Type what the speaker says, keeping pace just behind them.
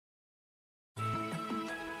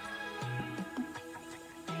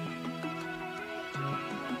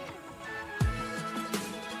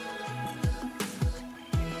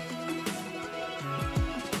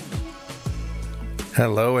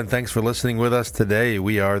Hello, and thanks for listening with us today.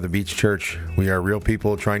 We are the Beach Church. We are real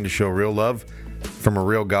people trying to show real love from a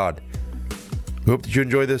real God. We hope that you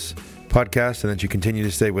enjoy this podcast and that you continue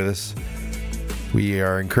to stay with us. We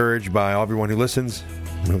are encouraged by everyone who listens.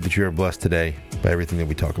 We hope that you are blessed today by everything that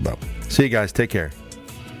we talk about. See you guys. Take care.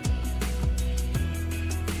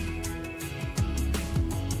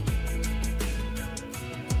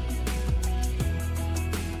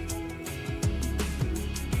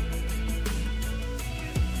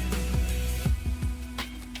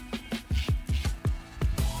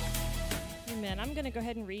 I'm going to go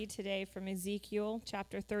ahead and read today from Ezekiel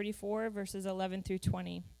chapter 34, verses 11 through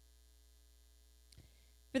 20.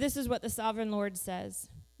 For this is what the sovereign Lord says.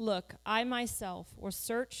 Look, I myself will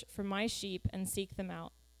search for my sheep and seek them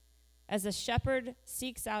out. As a shepherd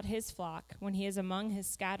seeks out his flock when he is among his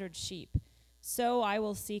scattered sheep, so I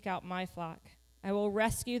will seek out my flock. I will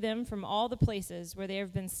rescue them from all the places where they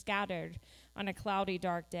have been scattered on a cloudy,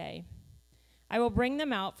 dark day. I will bring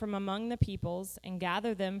them out from among the peoples and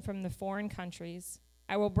gather them from the foreign countries.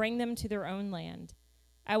 I will bring them to their own land.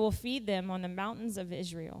 I will feed them on the mountains of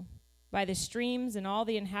Israel, by the streams and all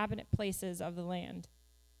the inhabited places of the land.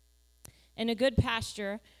 In a good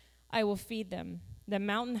pasture I will feed them. The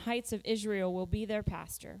mountain heights of Israel will be their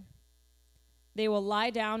pasture. They will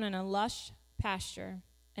lie down in a lush pasture,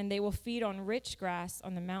 and they will feed on rich grass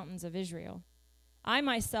on the mountains of Israel. I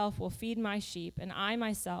myself will feed my sheep, and I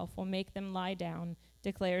myself will make them lie down,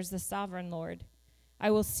 declares the sovereign Lord.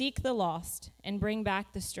 I will seek the lost and bring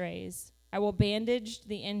back the strays. I will bandage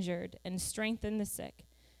the injured and strengthen the sick.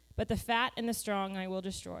 But the fat and the strong I will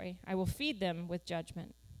destroy. I will feed them with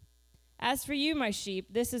judgment. As for you, my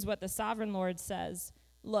sheep, this is what the sovereign Lord says.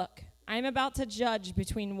 Look, I am about to judge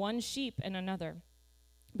between one sheep and another,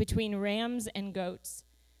 between rams and goats.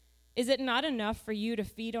 Is it not enough for you to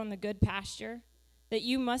feed on the good pasture, that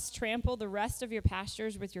you must trample the rest of your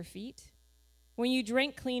pastures with your feet? When you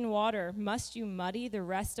drink clean water, must you muddy the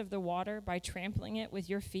rest of the water by trampling it with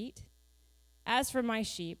your feet? As for my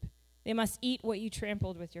sheep, they must eat what you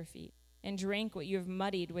trampled with your feet, and drink what you have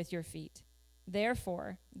muddied with your feet.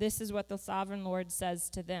 Therefore, this is what the sovereign Lord says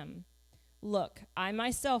to them. Look, I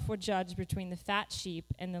myself will judge between the fat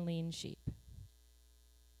sheep and the lean sheep.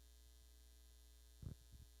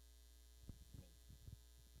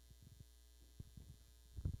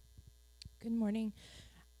 Good morning.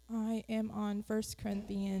 I am on 1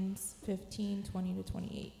 Corinthians 15, 20 to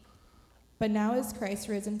 28. But now is Christ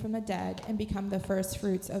risen from the dead and become the first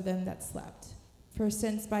fruits of them that slept. For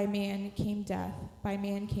since by man came death, by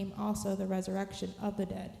man came also the resurrection of the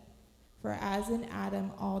dead. For as in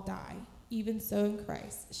Adam all die, even so in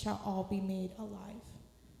Christ shall all be made alive.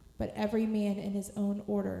 But every man in his own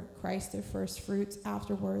order, Christ the first fruits,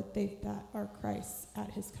 afterward they that are Christ's at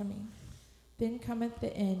his coming. Then cometh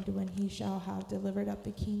the end, when he shall have delivered up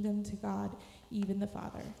the kingdom to God, even the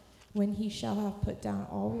Father, when he shall have put down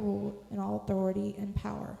all rule and all authority and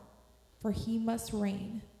power. For he must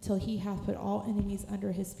reign till he hath put all enemies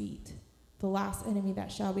under his feet. The last enemy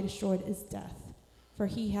that shall be destroyed is death, for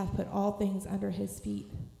he hath put all things under his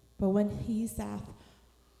feet. But when he saith,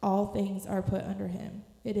 all things are put under him,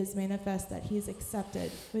 it is manifest that he is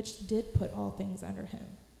accepted, which did put all things under him.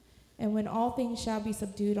 And when all things shall be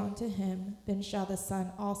subdued unto him, then shall the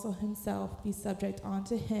Son also himself be subject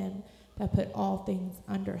unto him that put all things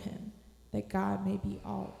under him, that God may be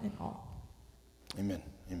all in all. Amen.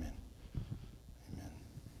 Amen. Amen.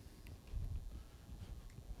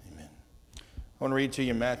 Amen. I want to read to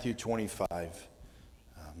you Matthew 25,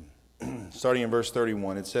 starting in verse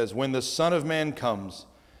 31. It says, When the Son of Man comes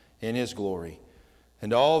in his glory,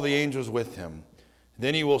 and all the angels with him,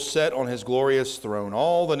 then he will sit on his glorious throne.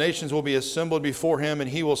 All the nations will be assembled before him, and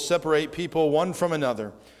he will separate people one from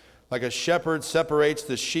another, like a shepherd separates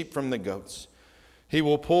the sheep from the goats. He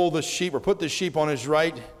will put the sheep on his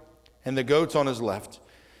right and the goats on his left.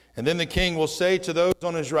 And then the king will say to those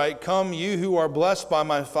on his right, Come, you who are blessed by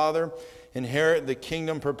my Father, inherit the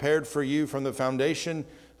kingdom prepared for you from the foundation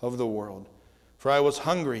of the world. For I was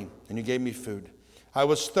hungry, and you gave me food. I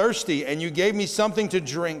was thirsty, and you gave me something to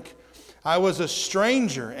drink. I was a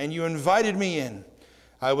stranger, and you invited me in.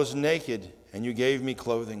 I was naked, and you gave me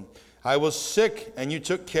clothing. I was sick, and you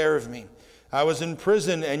took care of me. I was in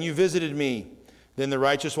prison, and you visited me. Then the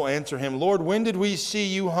righteous will answer him, Lord, when did we see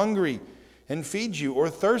you hungry and feed you, or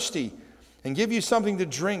thirsty and give you something to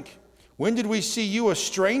drink? When did we see you a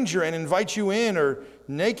stranger and invite you in, or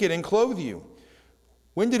naked and clothe you?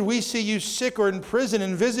 When did we see you sick or in prison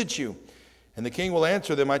and visit you? And the king will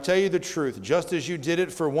answer them, I tell you the truth, just as you did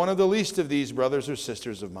it for one of the least of these brothers or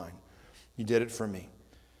sisters of mine, you did it for me.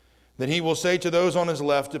 Then he will say to those on his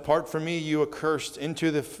left, Depart from me, you accursed,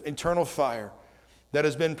 into the eternal fire, that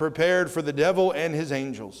has been prepared for the devil and his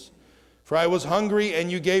angels. For I was hungry,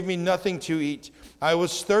 and you gave me nothing to eat. I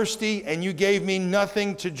was thirsty, and you gave me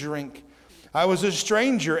nothing to drink. I was a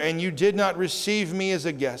stranger, and you did not receive me as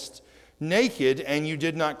a guest. Naked, and you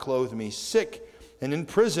did not clothe me. Sick, and in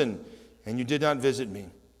prison, and you did not visit me.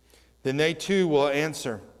 Then they too will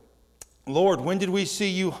answer, Lord, when did we see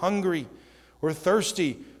you hungry, or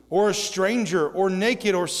thirsty, or a stranger, or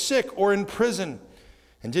naked, or sick, or in prison,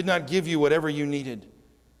 and did not give you whatever you needed?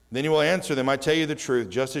 Then you will answer them, I tell you the truth,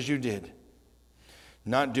 just as you did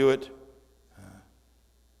not do it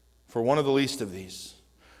for one of the least of these.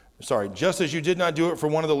 Just as you did not do it for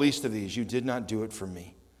one of the least of these, you did not do it for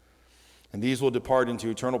me. And these will depart into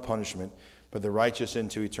eternal punishment, but the righteous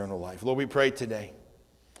into eternal life. Lord, we pray today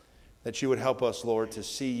that you would help us, Lord, to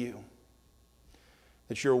see you.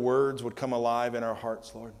 That your words would come alive in our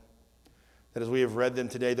hearts, Lord. That as we have read them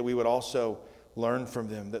today, that we would also learn from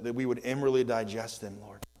them, that we would inwardly digest them,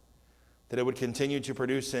 Lord. That it would continue to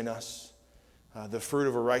produce in us the fruit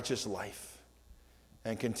of a righteous life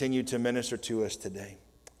and continue to minister to us today.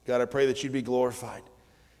 God, I pray that you'd be glorified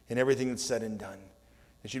in everything that's said and done.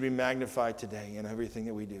 That you'd be magnified today in everything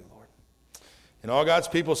that we do, Lord. And all God's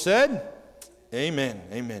people said, amen,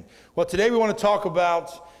 amen. Well, today we want to talk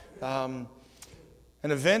about an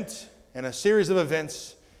event and a series of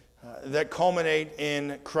events that culminate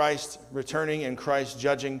in Christ returning and Christ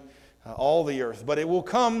judging all the earth. But it will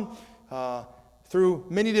come through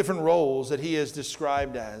many different roles that he is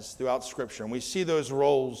described as throughout Scripture. And we see those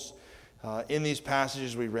roles in these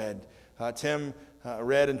passages we read. Tim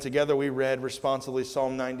read, and together we read responsively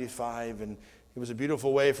Psalm 95. And it was a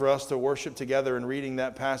beautiful way for us to worship together in reading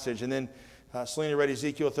that passage. And then Selena read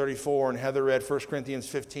Ezekiel 34, and Heather read 1 Corinthians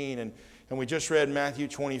 15. And we just read Matthew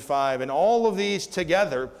 25. And all of these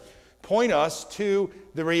together point us to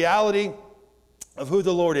the reality of who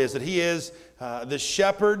the Lord is. That he is the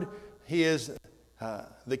shepherd. He is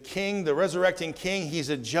the king, the resurrecting king. He's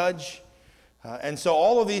a judge. And so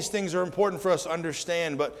all of these things are important for us to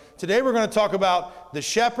understand. But today we're going to talk about the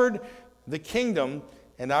shepherd, the kingdom,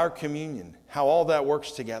 and our communion. How all that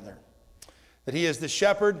works together. That he is the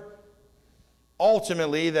shepherd,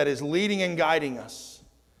 ultimately, that is leading and guiding us.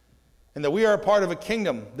 And that we are a part of a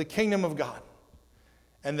kingdom, the kingdom of God.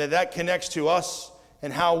 And that connects to us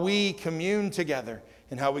and how we commune together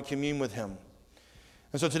and how we commune with him.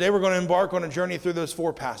 And so today we're going to embark on a journey through those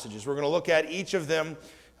 4 passages. We're going to look at each of them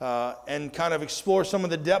and kind of explore some of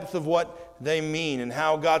the depth of what they mean and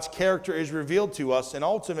how God's character is revealed to us, and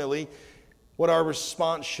ultimately what our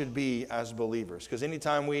response should be as believers. Because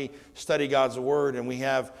anytime we study God's Word and we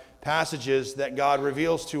have passages that God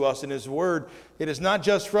reveals to us in His Word, it is not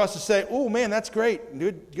just for us to say, oh man, that's great,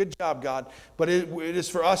 good job, God. But it is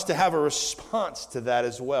for us to have a response to that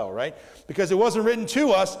as well, right? Because it wasn't written to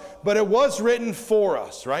us, but it was written for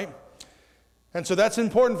us, right? And so that's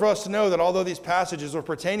important for us to know, that although these passages are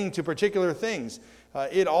pertaining to particular things,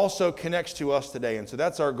 it also connects to us today. And so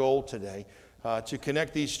that's our goal today, to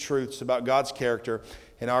connect these truths about God's character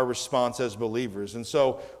and our response as believers. And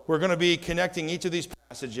so we're going to be connecting each of these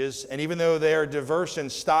passages, and even though they are diverse in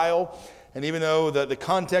style, and even though the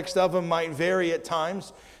context of them might vary at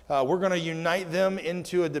times, we're going to unite them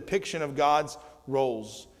into a depiction of God's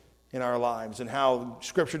roles in our lives and how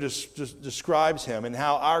Scripture describes Him, and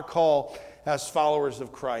how our call as followers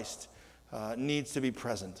of Christ needs to be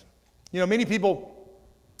present. You know, many people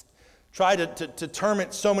try to term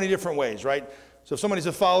it so many different ways, right? So if somebody's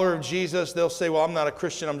a follower of Jesus, they'll say, well, I'm not a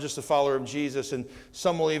Christian, I'm just a follower of Jesus. And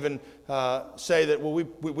some will even say that, well,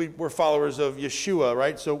 we're followers of Yeshua,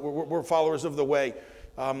 right? So we're followers of the way.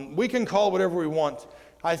 We can call it whatever we want.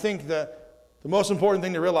 I think the most important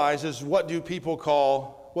thing to realize is, what do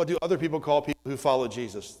other people call people who follow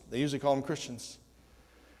Jesus? They usually call them Christians.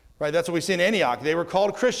 Right? That's what we see in Antioch. They were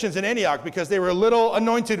called Christians in Antioch because they were little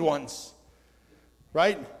anointed ones.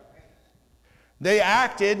 Right? They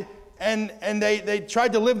acted and they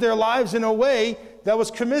tried to live their lives in a way that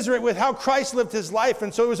was commiserate with how Christ lived his life.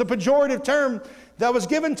 And so it was a pejorative term that was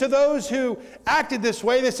given to those who acted this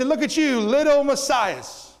way. They said, look at you, little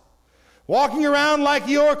messiahs, walking around like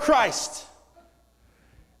you're Christ.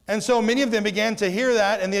 And so many of them began to hear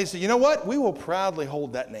that, and they said, you know what? We will proudly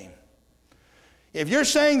hold that name. If you're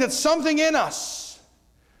saying that something in us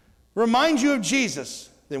reminds you of Jesus,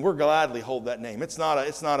 then we'll gladly hold that name. It's not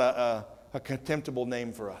a contemptible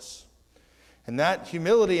name for us. And that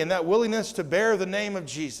humility and that willingness to bear the name of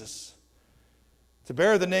Jesus, to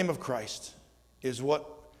bear the name of Christ, is what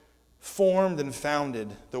formed and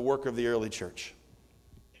founded the work of the early church.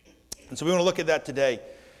 And so we want to look at that today,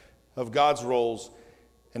 of God's roles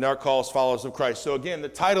and our call as followers of Christ. So again, the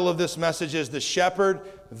title of this message is The Shepherd,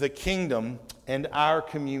 the Kingdom, and our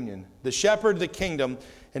communion. The shepherd, the kingdom,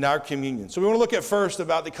 and our communion. So we want to look at first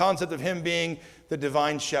about the concept of him being the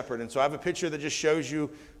divine shepherd. And so I have a picture that just shows you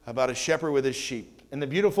about a shepherd with his sheep and the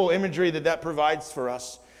beautiful imagery that provides for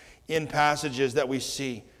us in passages that we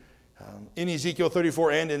see in Ezekiel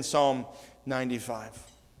 34 and in Psalm 95.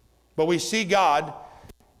 But we see God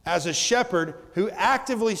as a shepherd who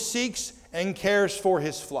actively seeks and cares for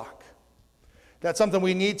his flock. That's something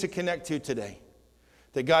we need to connect to today.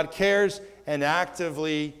 That God cares and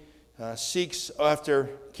actively seeks after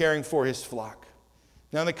caring for his flock.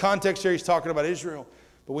 Now in the context here he's talking about Israel.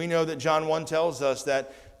 But we know that John 1 tells us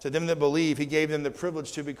that to them that believe, he gave them the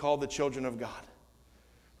privilege to be called the children of God.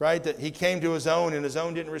 Right? That he came to his own and his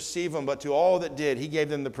own didn't receive him. But to all that did, he gave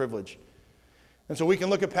them the privilege. And so we can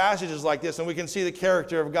look at passages like this and we can see the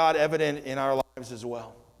character of God evident in our lives as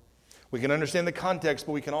well. We can understand the context,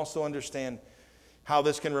 but we can also understand how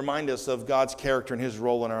this can remind us of God's character and his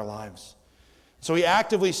role in our lives. So he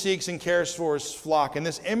actively seeks and cares for his flock. And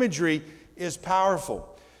this imagery is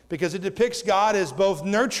powerful because it depicts God as both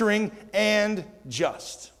nurturing and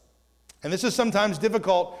just. And this is sometimes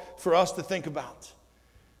difficult for us to think about.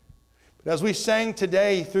 But as we sang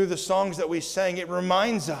today through the songs that we sang, it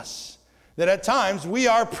reminds us that at times we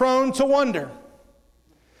are prone to wonder.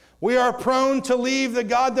 We are prone to leave the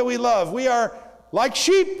God that we love. We are like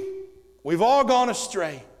sheep. We've all gone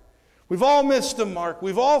astray. We've all missed the mark.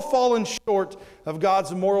 We've all fallen short of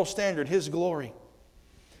God's moral standard, his glory.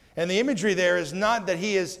 And the imagery there is not that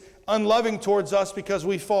he is unloving towards us because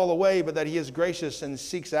we fall away, but that he is gracious and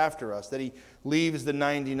seeks after us, that he leaves the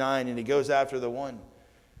 99 and he goes after the one.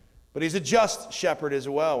 But he's a just shepherd as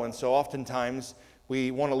well, and so oftentimes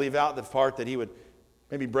we want to leave out the part that he would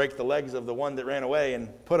maybe break the legs of the one that ran away and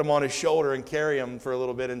put him on his shoulder and carry him for a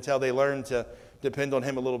little bit until they learned to depend on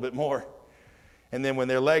him a little bit more. And then when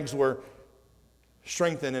their legs were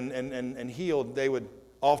strengthened and healed, they would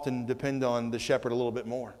often depend on the shepherd a little bit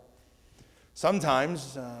more.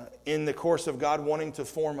 Sometimes in the course of God wanting to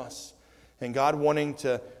form us and God wanting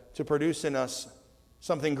to produce in us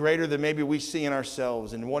something greater than maybe we see in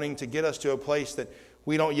ourselves and wanting to get us to a place that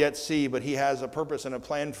we don't yet see, but he has a purpose and a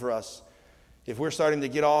plan for us. If we're starting to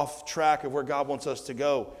get off track of where God wants us to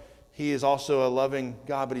go, he is also a loving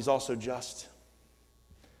God, but he's also just.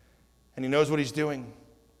 And he knows what he's doing. And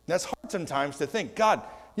that's hard sometimes to think, God,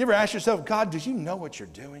 you ever ask yourself, God, do you know what you're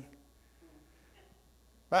doing?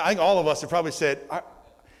 I think all of us have probably said,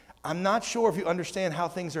 I'm not sure if you understand how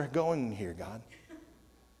things are going here, God.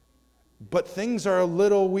 But things are a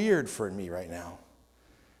little weird for me right now.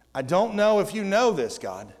 I don't know if you know this,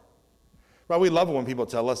 God. Right? We love it when people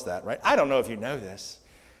tell us that, right? I don't know if you know this,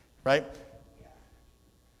 right?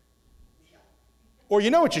 Or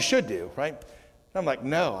you know what you should do, right? And I'm like,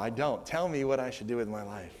 no, I don't. Tell me what I should do with my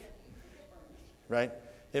life, right?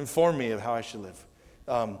 Inform me of how I should live.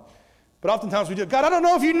 But oftentimes we do, God, I don't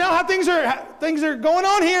know if you know how things are going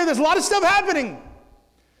on here. There's a lot of stuff happening.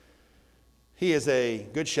 He is a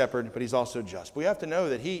good shepherd, but he's also just. But we have to know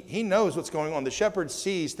that he knows what's going on. The shepherd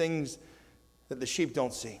sees things that the sheep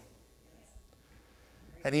don't see.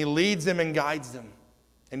 And he leads them and guides them.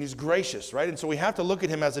 And he's gracious, right? And so we have to look at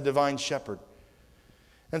him as a divine shepherd.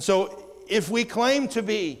 And so if we claim to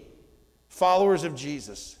be followers of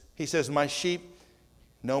Jesus, he says, my sheep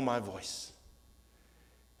know my voice.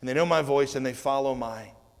 And they know my voice and they follow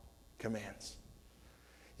my commands.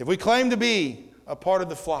 If we claim to be a part of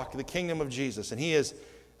the flock, the kingdom of Jesus, and he is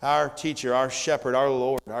our teacher, our shepherd, our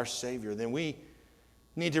Lord, our Savior, then we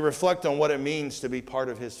need to reflect on what it means to be part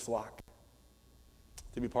of his flock.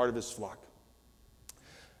 To be part of his flock.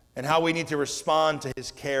 And how we need to respond to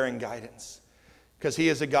his care and guidance. Because he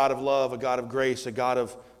is a God of love, a God of grace, a God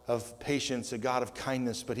of patience, a God of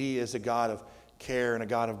kindness, but he is a God of care and a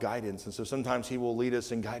God of guidance. And so sometimes he will lead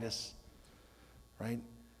us and guide us, right?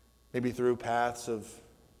 Maybe through paths of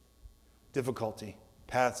difficulty,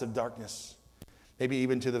 paths of darkness, maybe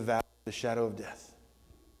even to the valley of the shadow of death.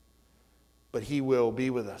 But he will be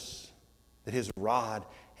with us, that his rod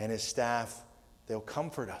and his staff, they'll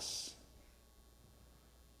comfort us.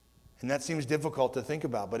 And that seems difficult to think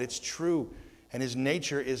about, but it's true. And his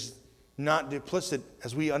nature is not duplicit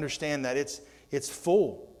as we understand that it's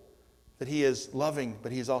full. That he is loving,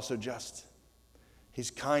 but he is also just.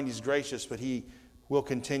 He's kind, he's gracious, but he will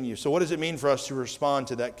continue. So what does it mean for us to respond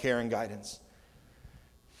to that care and guidance?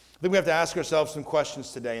 I think we have to ask ourselves some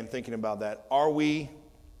questions today in thinking about that. Are we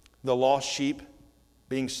the lost sheep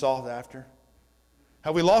being sought after?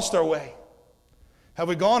 Have we lost our way? Have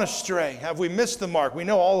we gone astray? Have we missed the mark? We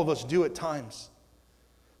know all of us do at times.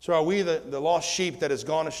 So are we the lost sheep that has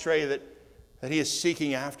gone astray, that he is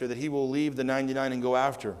seeking after, that he will leave the 99 and go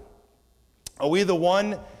after? Are we the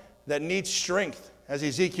one that needs strength. As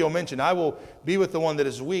Ezekiel mentioned, I will be with the one that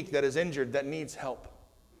is weak, that is injured, that needs help.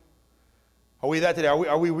 Are we that today?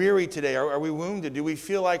 Are we weary today? Are we wounded? Do we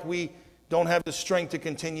feel like we don't have the strength to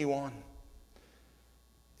continue on?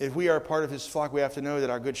 If we are a part of his flock, we have to know that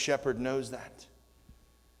our good shepherd knows that.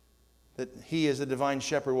 That he, as the divine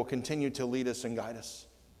shepherd, will continue to lead us and guide us.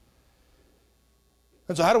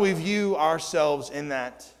 And so how do we view ourselves in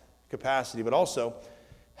that capacity? But also,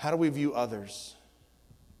 how do we view others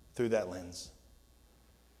through that lens?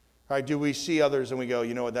 All right, do we see others and we go,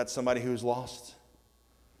 you know what, that's somebody who's lost.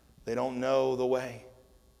 They don't know the way.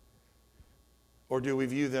 Or do we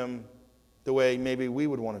view them the way maybe we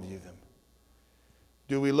would want to view them?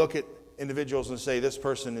 Do we look at individuals and say, this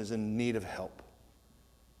person is in need of help,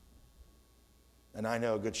 and I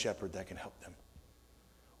know a good shepherd that can help them?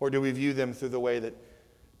 Or do we view them through the way that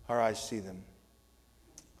our eyes see them?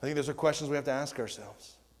 I think those are questions we have to ask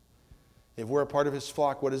ourselves. If we're a part of his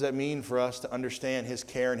flock, what does that mean for us to understand his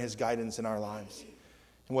care and his guidance in our lives?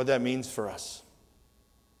 And what that means for us.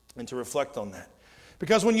 And to reflect on that.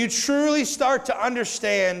 Because when you truly start to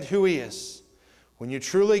understand who he is, when you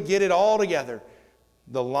truly get it all together,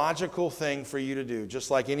 the logical thing for you to do, just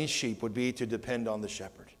like any sheep, would be to depend on the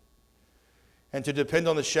shepherd. And to depend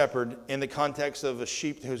on the shepherd in the context of a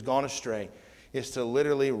sheep who's gone astray is to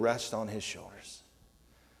literally rest on his shoulders.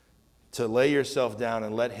 To lay yourself down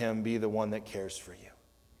and let him be the one that cares for you.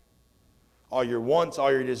 All your wants,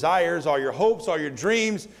 all your desires, all your hopes, all your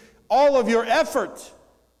dreams, all of your effort,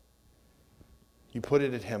 you put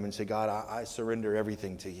it at him and say, God, I surrender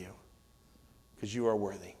everything to you because you are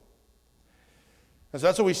worthy. And so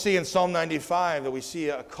that's what we see in Psalm 95, that we see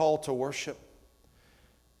a call to worship.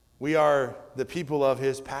 We are the people of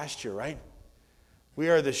his pasture, right? We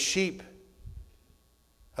are the sheep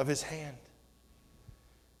of his hand.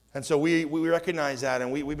 And so we recognize that,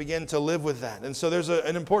 and we begin to live with that. And so there's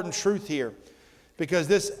an important truth here, because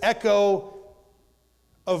this echo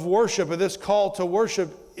of worship, or this call to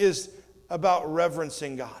worship, is about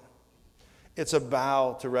reverencing God. It's a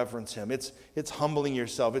bow to reverence him. It's humbling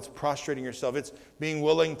yourself. It's prostrating yourself. It's being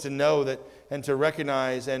willing to know that and to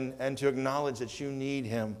recognize and to acknowledge that you need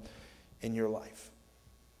him in your life.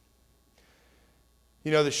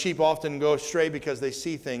 You know, the sheep often go astray because they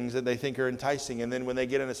see things that they think are enticing. And then when they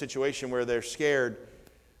get in a situation where they're scared,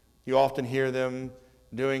 you often hear them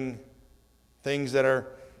doing things that are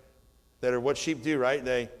what sheep do, right?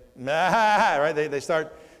 They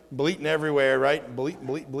start bleating everywhere, right? Bleat,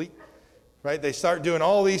 bleat, bleat. Right? They start doing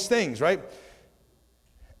all these things, right?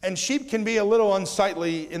 And sheep can be a little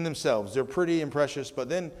unsightly in themselves. They're pretty and precious, but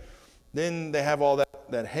then they have all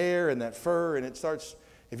that hair and that fur, and it starts,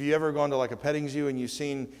 if you've ever gone to like a petting zoo and you've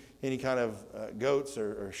seen any kind of goats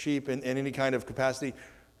or sheep in any kind of capacity,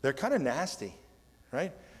 they're kind of nasty,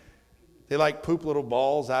 right? They like poop little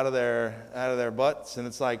balls out of their butts, and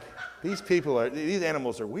it's like, these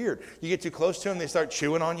animals are weird. You get too close to them, they start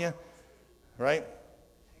chewing on you, right?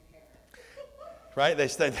 Right?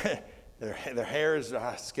 Their hair is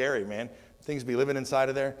scary, man. Things be living inside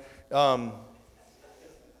of there.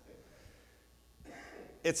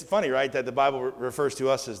 It's funny, right, that the Bible refers to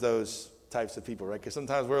us as those types of people, right? Because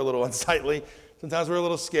sometimes we're a little unsightly. Sometimes we're a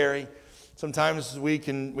little scary. Sometimes we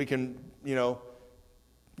can, you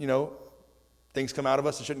know, things come out of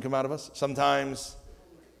us that shouldn't come out of us.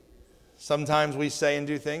 Sometimes we say and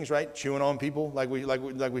do things, right? Chewing on people like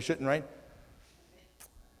we shouldn't, right?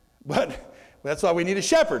 But that's why we need a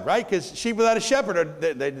shepherd, right? Because sheep without a shepherd,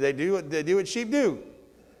 they do what sheep do.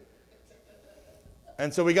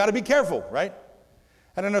 And so we got to be careful, right?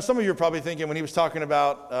 And I know some of you are probably thinking when he was talking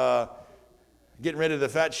about getting rid of the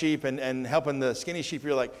fat sheep and helping the skinny sheep,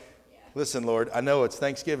 you're like, listen, Lord, I know it's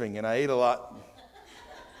Thanksgiving and I ate a lot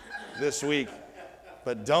this week,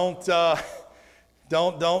 but don't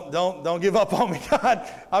give up on me, God.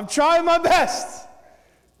 I'm trying my best.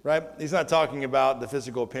 Right? He's not talking about the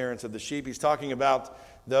physical appearance of the sheep. He's talking about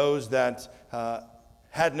those that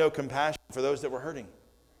had no compassion for those that were hurting.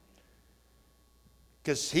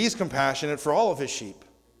 Because he's compassionate for all of his sheep.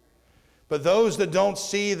 But those that don't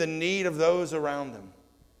see the need of those around them,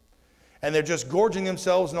 and they're just gorging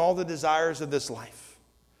themselves in all the desires of this life,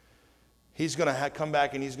 he's going to come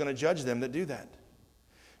back and he's going to judge them that do that.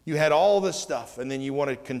 You had all this stuff, and then you want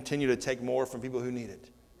to continue to take more from people who need it.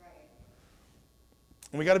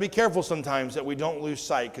 And we got to be careful sometimes that we don't lose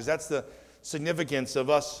sight, because that's the significance of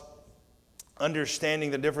us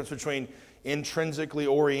understanding the difference between intrinsically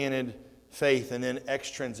oriented faith and then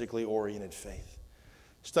extrinsically oriented faith.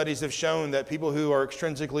 Studies have shown that people who are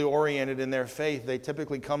extrinsically oriented in their faith, they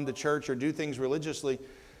typically come to church or do things religiously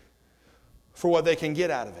for what they can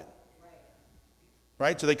get out of it.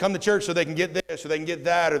 right? So they come to church so they can get this or they can get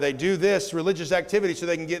that, or they do this religious activity so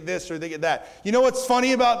they can get this or they get that. You know what's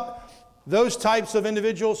funny about those types of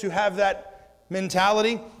individuals who have that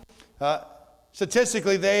mentality?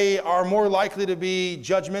 Statistically, they are more likely to be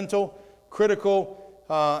judgmental, critical,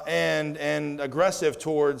 and aggressive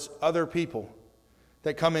towards other people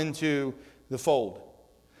that come into the fold.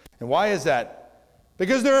 And why is that?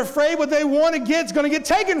 Because they're afraid what they want to get is going to get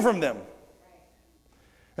taken from them.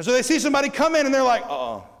 And so they see somebody come in and they're like,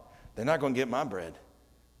 they're not going to get my bread.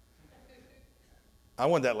 I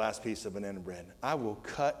want that last piece of banana bread. I will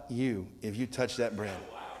cut you if you touch that bread.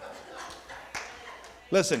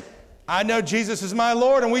 Listen, I know Jesus is my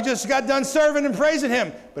Lord and we just got done serving and praising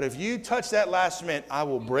him. But if you touch that last mint, I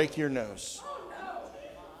will break your nose.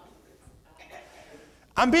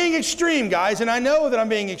 I'm being extreme, guys, and I know that I'm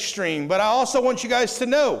being extreme, but I also want you guys to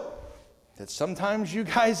know that sometimes you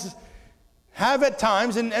guys have at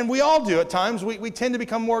times, and we all do at times, we tend to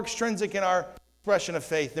become more extrinsic in our expression of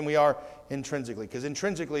faith than we are intrinsically, because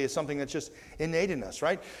intrinsically is something that's just innate in us,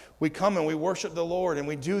 right? We come and we worship the Lord and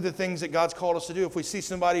we do the things that God's called us to do. If we see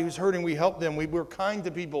somebody who's hurting, we help them. We're kind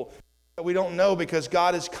to people that we don't know because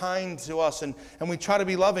God is kind to us, and we try to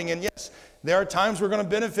be loving. And yes, there are times we're going to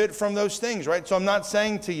benefit from those things, right? So I'm not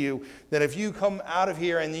saying to you that if you come out of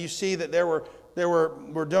here and you see that there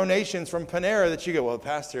were donations from Panera that you go, well, the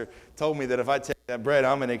pastor told me that if I take that bread,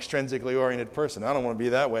 I'm an extrinsically oriented person. I don't want to be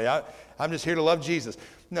that way. I'm just here to love Jesus.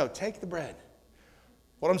 No, take the bread.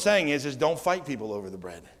 What I'm saying is don't fight people over the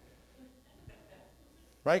bread.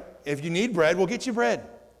 Right? If you need bread, we'll get you bread.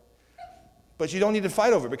 But you don't need to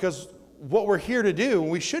fight over it, because what we're here to do,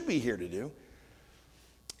 and we should be here to do,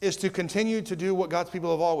 is to continue to do what God's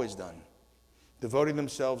people have always done. Devoting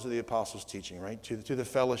themselves to the apostles' teaching, right? To the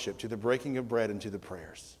fellowship, to the breaking of bread, and to the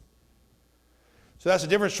prayers. So that's the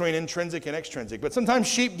difference between intrinsic and extrinsic. But sometimes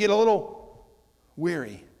sheep get a little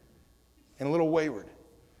weary and a little wayward.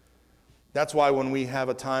 That's why when we have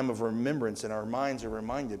a time of remembrance and our minds are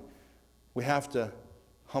reminded, we have to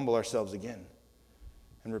humble ourselves again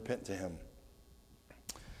and repent to him.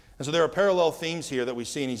 And so there are parallel themes here that we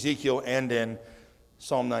see in Ezekiel and in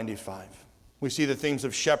Psalm 95. We see the themes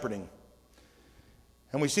of shepherding.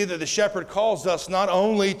 And we see that the shepherd calls us not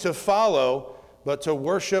only to follow, but to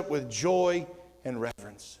worship with joy and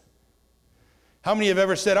reverence. How many have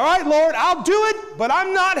ever said, all right, Lord, I'll do it, but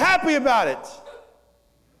I'm not happy about it?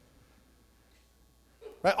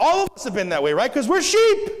 Right? All of us have been that way, right? Because we're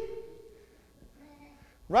sheep.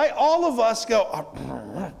 Right? All of us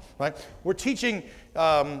go, right? We're teaching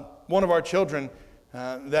one of our children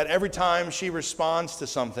that every time she responds to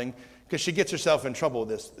something, because she gets herself in trouble with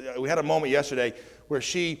this. We had a moment yesterday where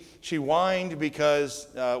she whined because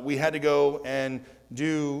we had to go and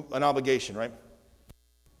do an obligation, right?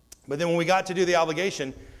 But then when we got to do the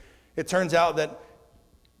obligation, it turns out that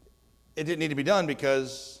it didn't need to be done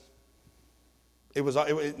because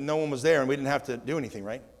no one was there and we didn't have to do anything,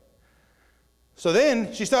 right? So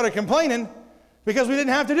then she started complaining because we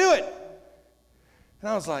didn't have to do it. And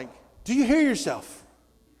I was like, do you hear yourself?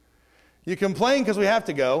 You complain because we have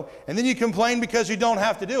to go, and then you complain because you don't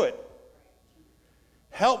have to do it.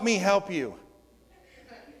 Help me help you.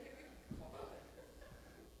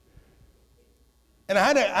 And I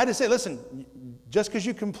had to say, listen, just because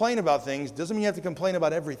you complain about things doesn't mean you have to complain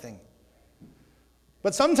about everything.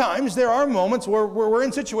 But sometimes there are moments where we're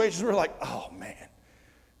in situations where we're like, oh man,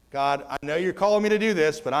 God, I know you're calling me to do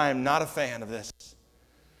this, but I am not a fan of this.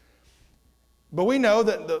 But we know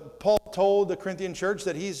that Paul told the Corinthian church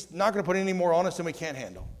that he's not going to put any more on us than we can't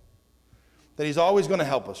handle. That he's always going to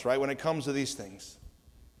help us, right, when it comes to these things.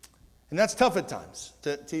 And that's tough at times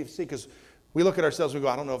to see, because we look at ourselves and we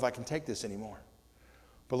go, I don't know if I can take this anymore.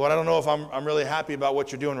 But Lord, I don't know if I'm really happy about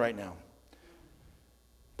what you're doing right now.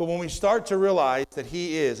 But when we start to realize that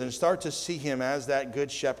he is, and start to see him as that good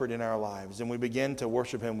shepherd in our lives, and we begin to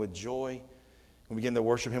worship him with joy, and begin to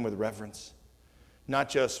worship him with reverence, not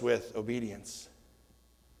just with obedience.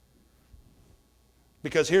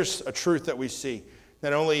 Because here's a truth that we see.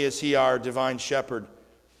 Not only is he our divine shepherd,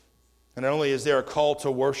 and not only is there a call to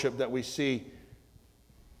worship that we see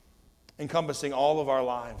encompassing all of our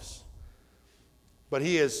lives, but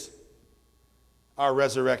he is our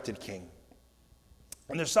resurrected King.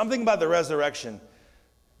 And there's something about the resurrection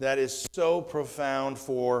that is so profound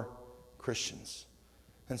for Christians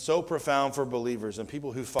and so profound for believers and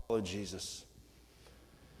people who follow Jesus.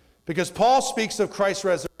 Because Paul speaks of Christ's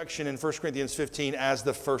resurrection in 1 Corinthians 15 as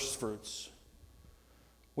the first fruits.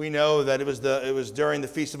 We know that it was during the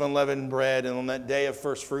Feast of Unleavened Bread and on that day of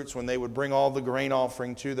first fruits when they would bring all the grain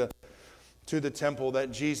offering to the temple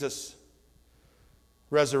that Jesus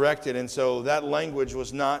resurrected. And so that language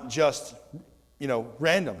was not just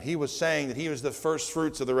random. He was saying that he was the first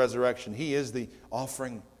fruits of the resurrection. He is the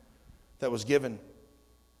offering that was given.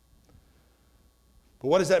 But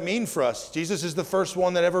what does that mean for us? Jesus is the first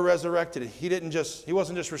one that ever resurrected. He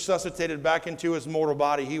wasn't just resuscitated back into his mortal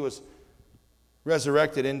body. He was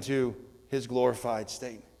resurrected into his glorified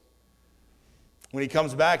state. When he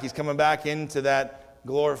comes back, he's coming back into that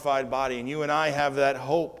glorified body. And you and I have that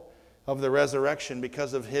hope of the resurrection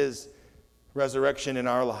because of his resurrection in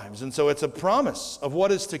our lives. And so it's a promise of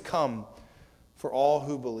what is to come for all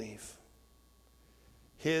who believe.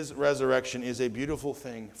 His resurrection is a beautiful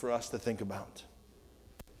thing for us to think about.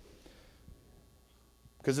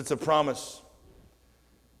 Because it's a promise.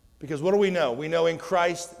 Because what do we know? We know in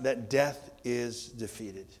Christ that death is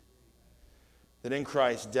defeated. That in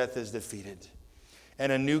Christ, death is defeated.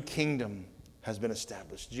 And a new kingdom has been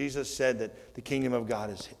established. Jesus said that the kingdom of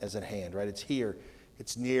God is at hand, right? It's here.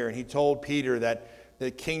 It's near. And he told Peter that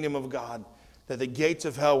the kingdom of God, that the gates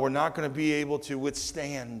of hell were not going to be able to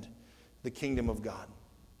withstand the kingdom of God.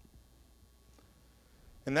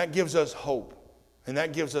 And that gives us hope. And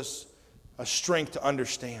that gives us a strength to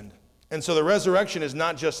understand. And so the resurrection is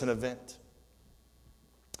not just an event.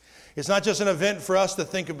 It's not just an event for us to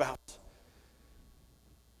think about.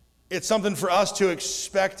 It's something for us to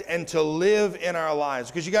expect and to live in our lives.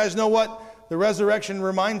 Because you guys know what the resurrection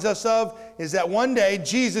reminds us of? Is that one day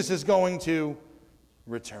Jesus is going to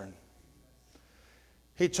return.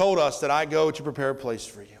 He told us that I go to prepare a place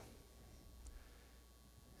for you.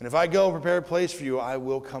 And if I go and prepare a place for you, I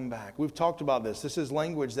will come back. We've talked about this. This is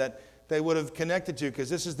language that they would have connected to, because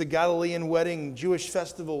this is the Galilean wedding Jewish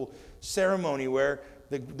festival ceremony where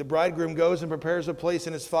the bridegroom goes and prepares a place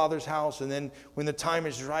in his father's house, and then when the time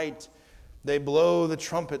is right, they blow the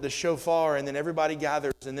trumpet, the shofar, and then everybody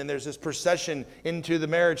gathers, and then there's this procession into the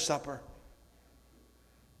marriage supper.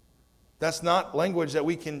 That's not language that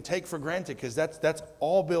we can take for granted, because that's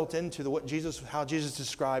all built into how Jesus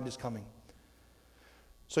described his coming.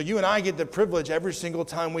 So you and I get the privilege every single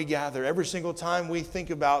time we gather, every single time we think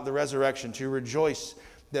about the resurrection, to rejoice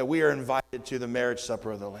that we are invited to the marriage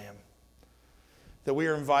supper of the Lamb. That we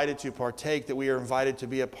are invited to partake, that we are invited to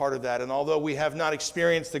be a part of that. And although we have not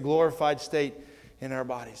experienced the glorified state in our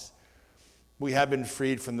bodies, we have been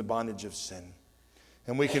freed from the bondage of sin.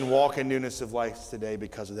 And we can walk in newness of life today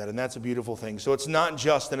because of that. And that's a beautiful thing. So it's not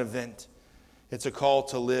just an event. It's a call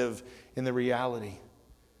to live in the reality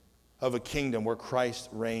of a kingdom where Christ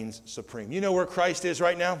reigns supreme. You know where Christ is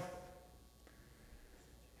right now?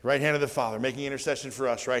 Right hand of the Father, making intercession for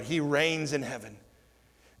us, right? He reigns in heaven.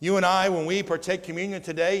 You and I, when we partake communion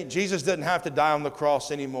today, Jesus doesn't have to die on the cross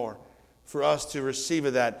anymore for us to receive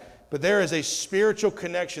of that. But there is a spiritual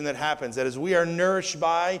connection that happens, that as we are nourished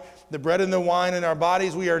by the bread and the wine in our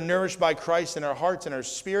bodies, we are nourished by Christ in our hearts and our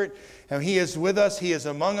spirit. And he is with us, he is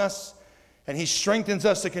among us, and he strengthens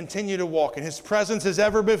us to continue to walk. And his presence is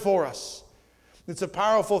ever before us. It's a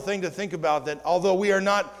powerful thing to think about, that although we are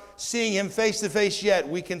not seeing him face to face yet,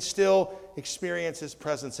 we can still experience his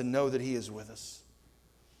presence and know that he is with us.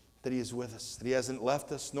 That he is with us, that he hasn't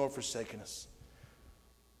left us nor forsaken us.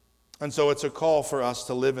 And so it's a call for us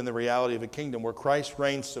to live in the reality of a kingdom where Christ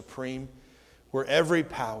reigns supreme, where every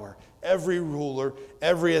power, every ruler,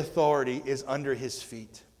 every authority is under his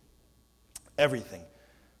feet. Everything.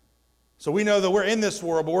 So we know that we're in this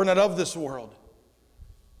world, but we're not of this world.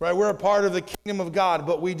 Right? We're a part of the kingdom of God,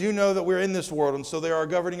 but we do know that we're in this world, and so there are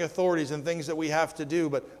governing authorities and things that we have to do,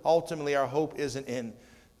 but ultimately our hope isn't in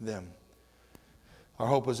them. Our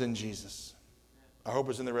hope is in Jesus. Our hope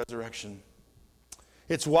is in the resurrection.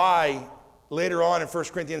 It's why later on in 1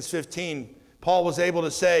 Corinthians 15, Paul was able to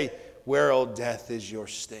say, "Where, O death, is your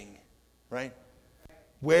sting?" Right?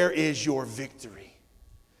 Where is your victory?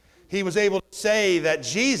 He was able to say that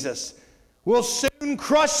Jesus will soon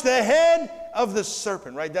crush the head of the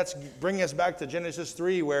serpent. Right? That's bringing us back to Genesis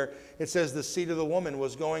 3, where it says the seed of the woman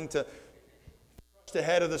was going to crush the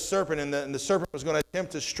head of the serpent, and the serpent was going to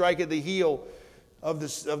attempt to strike at the heel of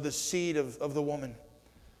the seed of the woman.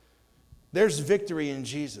 There's victory in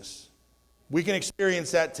Jesus. We can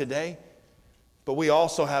experience that today, but we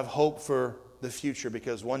also have hope for the future,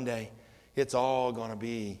 because one day it's all going to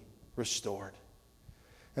be restored.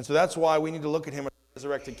 And so that's why we need to look at him as a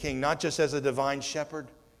resurrected king, not just as a divine shepherd,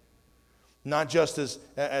 not just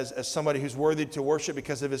as somebody who's worthy to worship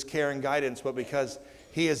because of his care and guidance, but because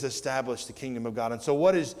he has established the kingdom of God. And so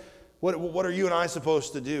what are you and I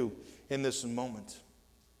supposed to do in this moment?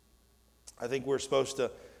 I think we're supposed to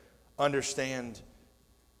understand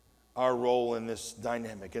our role in this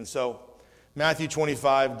dynamic. And so Matthew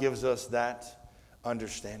 25 gives us that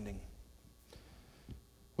understanding.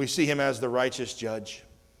 We see him as the righteous judge.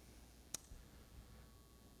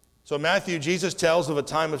 So Matthew, Jesus tells of a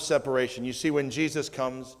time of separation. You see, when Jesus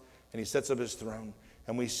comes and he sets up his throne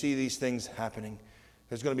and we see these things happening,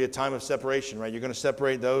 there's going to be a time of separation, right? You're going to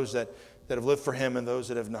separate those that have lived for him and those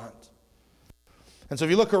that have not. And so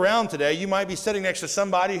if you look around today, you might be sitting next to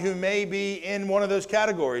somebody who may be in one of those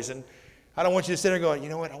categories. And I don't want you to sit there going, you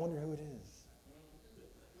know what, I wonder who it is.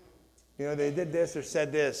 You know, they did this or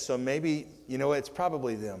said this, so maybe, you know, it's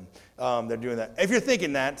probably them. They're doing that. If you're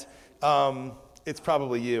thinking that, it's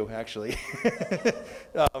probably you, actually.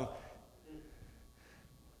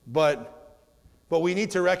 But we need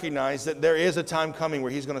to recognize that there is a time coming where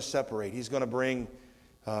he's going to separate. He's going to bring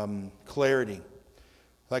clarity.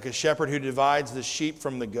 Like a shepherd who divides the sheep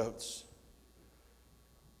from the goats.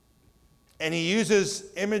 And he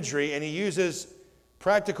uses imagery and he uses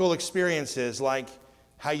practical experiences like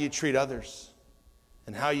how you treat others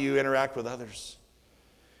and how you interact with others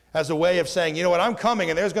as a way of saying, you know what, I'm coming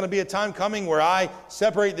and there's going to be a time coming where I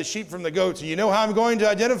separate the sheep from the goats. And you know how I'm going to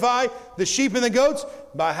identify the sheep and the goats?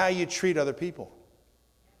 By how you treat other people.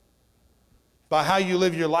 By how you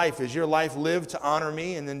live your life. Is your life lived to honor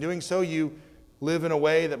me, and in doing so you live in a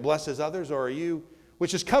way that blesses others? Or are you,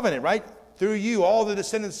 which is covenant, right? Through you, all the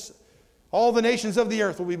descendants, all the nations of the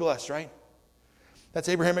earth will be blessed, right? That's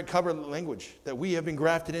Abrahamic covenant language that we have been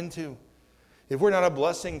grafted into. If we're not a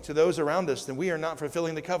blessing to those around us, then we are not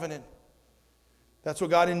fulfilling the covenant. That's what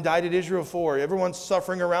God indicted Israel for. Everyone's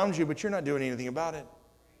suffering around you, but you're not doing anything about it.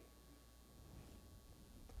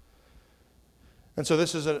 And so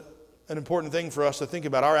this is an important thing for us to think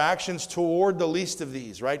about. Our actions toward the least of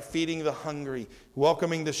these, right? Feeding the hungry,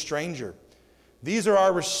 welcoming the stranger. These are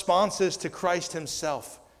our responses to Christ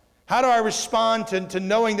himself. How do I respond to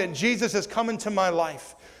knowing that Jesus has come into my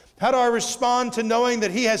life? How do I respond to knowing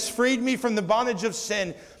that he has freed me from the bondage of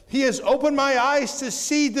sin? He has opened my eyes to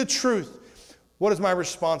see the truth. What is my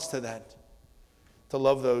response to that? To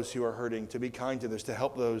love those who are hurting, to be kind to others, to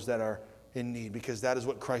help those that are in need, because that is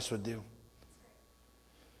what Christ would do.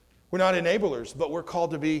 We're not enablers, but we're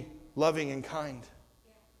called to be loving and kind.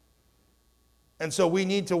 And so we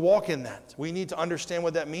need to walk in that. We need to understand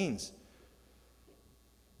what that means.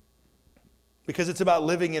 Because it's about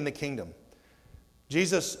living in the kingdom.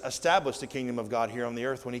 Jesus established the kingdom of God here on the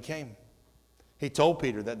earth when he came. He told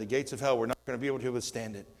Peter that the gates of hell were not going to be able to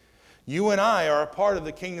withstand it. You and I are a part of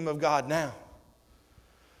the kingdom of God now.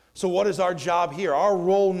 So what is our job here? Our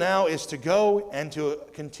role now is to go and to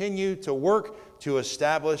continue to work to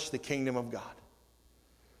establish the kingdom of God.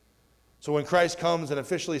 So when Christ comes and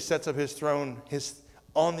officially sets up his throne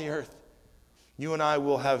on the earth, you and I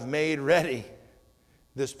will have made ready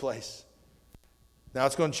this place. Now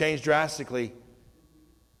it's going to change drastically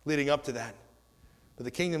leading up to that. But the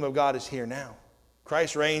kingdom of God is here now.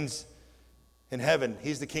 Christ reigns in heaven.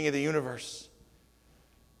 He's the king of the universe.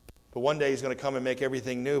 But one day he's going to come and make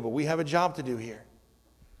everything new. But we have a job to do here.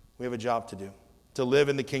 We have a job to do. To live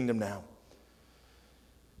in the kingdom now.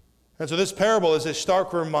 And so this parable is a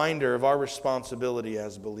stark reminder of our responsibility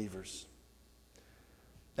as believers.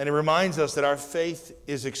 And it reminds us that our faith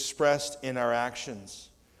is expressed in our actions,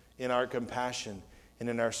 in our compassion, and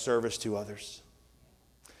in our service to others.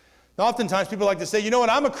 Now, oftentimes people like to say, you know what,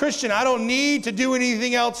 I'm a Christian. I don't need to do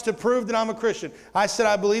anything else to prove that I'm a Christian. I said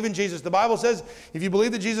I believe in Jesus. The Bible says if you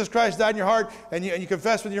believe that Jesus Christ died in your heart and you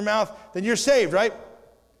confess with your mouth, then you're saved, right?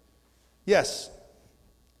 Yes.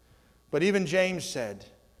 But even James said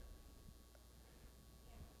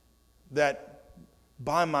that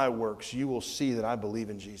by my works you will see that I believe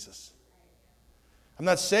in Jesus. I'm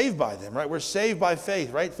not saved by them, right? We're saved by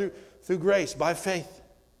faith, right? Through grace, by faith.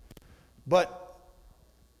 But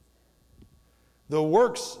the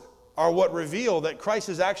works are what reveal that Christ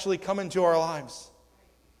has actually come into our lives.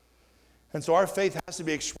 And so our faith has to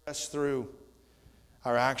be expressed through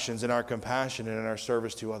our actions and our compassion and in our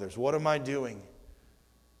service to others. What am I doing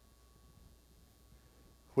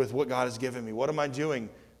with what God has given me? What am I doing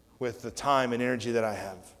with the time and energy that I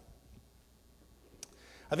have?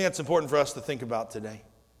 I think that's important for us to think about today.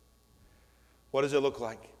 What does it look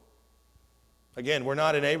like? Again, we're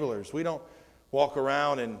not enablers. We don't walk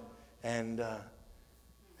around and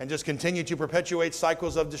just continue to perpetuate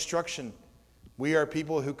cycles of destruction. We are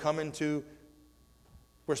people who come into,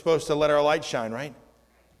 we're supposed to let our light shine, right?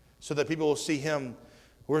 So that people will see him.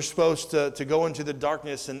 We're supposed to go into the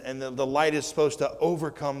darkness and the light is supposed to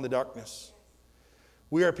overcome the darkness.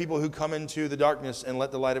 We are people who come into the darkness and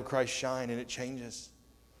let the light of Christ shine, and it changes.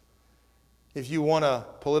 If you want a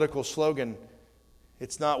political slogan,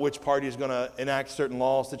 it's not which party is going to enact certain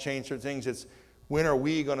laws to change certain things. It's when are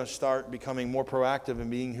we going to start becoming more proactive in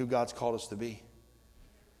being who God's called us to be?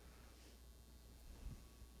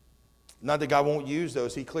 Not that God won't use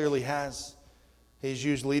those. He clearly has. He's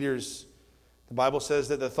used leaders. The Bible says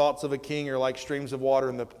that the thoughts of a king are like streams of water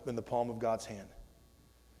in the palm of God's hand.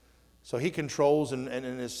 So he controls and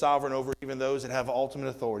is sovereign over even those that have ultimate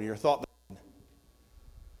authority or thought.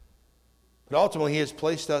 But ultimately, he has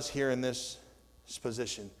placed us here in this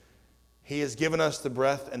position. He has given us the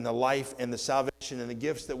breath and the life and the salvation and the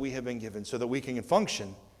gifts that we have been given so that we can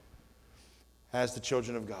function as the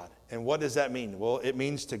children of God. And what does that mean? Well, it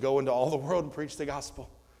means to go into all the world and preach the gospel.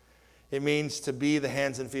 It means to be the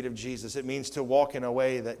hands and feet of Jesus. It means to walk in a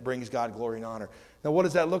way that brings God glory and honor. Now, what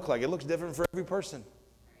does that look like? It looks different for every person.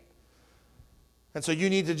 And so you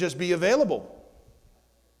need to just be available.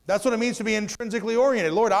 That's what it means to be intrinsically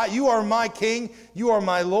oriented. Lord, you are my King. You are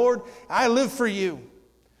my Lord. I live for you.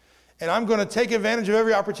 And I'm going to take advantage of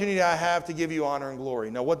every opportunity I have to give you honor and glory.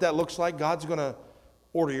 Now, what that looks like, God's going to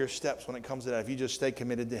order your steps when it comes to that if you just stay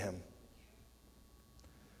committed to Him.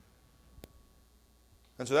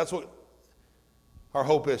 And so that's what our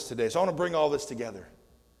hope is today. So I want to bring all this together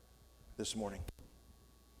this morning.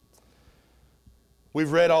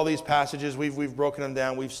 We've read all these passages. We've broken them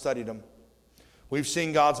down. We've studied them. We've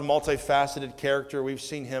seen God's multifaceted character. We've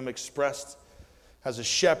seen Him expressed as a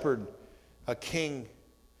shepherd, a king,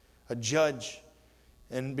 a judge.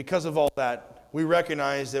 And because of all that, we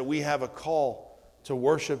recognize that we have a call to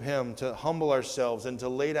worship Him, to humble ourselves, and to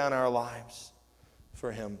lay down our lives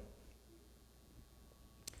for Him.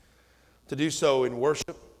 To do so in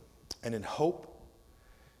worship and in hope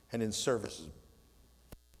and in service.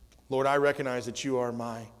 Lord, I recognize that you are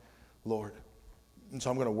my Lord. And so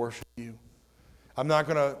I'm going to worship you. I'm not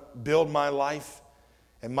going to build my life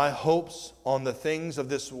and my hopes on the things of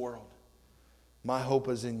this world. My hope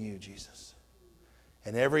is in you, Jesus.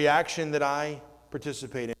 And every action that I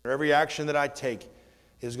participate in, or every action that I take,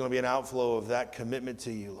 is going to be an outflow of that commitment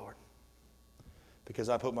to you, Lord. Because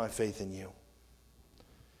I put my faith in you.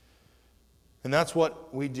 And that's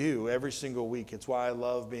what we do every single week. It's why I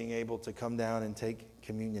love being able to come down and take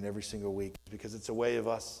communion every single week. Because it's a way of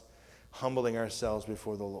us humbling ourselves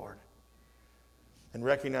before the Lord. And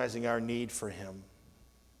recognizing our need for Him.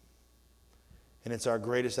 And it's our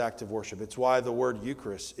greatest act of worship. It's why the word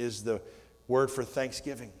Eucharist is the word for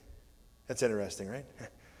thanksgiving. That's interesting, right?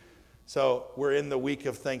 So we're in the week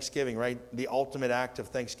of Thanksgiving, right? The ultimate act of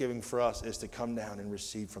thanksgiving for us is to come down and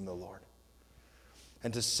receive from the Lord.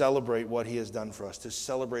 And to celebrate what He has done for us, to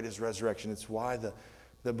celebrate His resurrection. It's why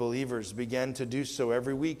the believers began to do so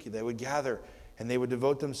every week. They would gather and they would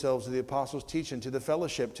devote themselves to the apostles' teaching, to the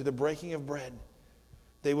fellowship, to the breaking of bread.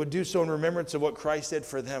 They would do so in remembrance of what Christ did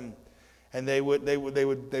for them. And they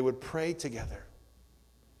would pray together.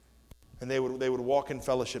 And they would walk in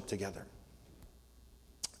fellowship together.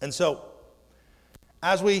 And so,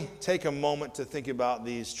 as we take a moment to think about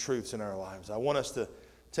these truths in our lives, I want us to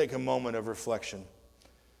take a moment of reflection.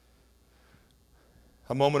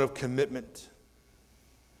 A moment of commitment.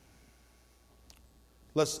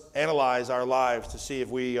 Let's analyze our lives to see if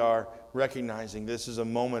we are recognizing this is a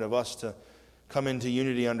moment of us to come into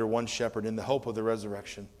unity under one shepherd in the hope of the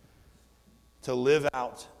resurrection. To live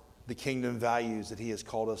out the kingdom values that He has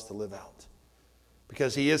called us to live out.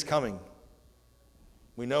 Because He is coming.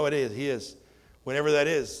 We know it is. He is. Whenever that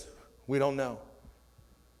is, we don't know.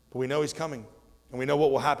 But we know He's coming. And we know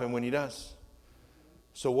what will happen when He does.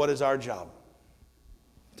 So what is our job?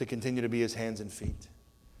 To continue to be His hands and feet.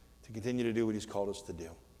 To continue to do what He's called us to do.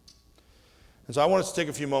 And so I want us to take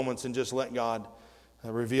a few moments and just let God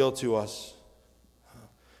reveal to us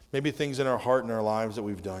maybe things in our heart and our lives that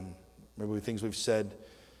we've done. Maybe things we've said.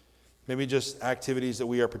 Maybe just activities that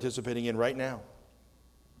we are participating in right now.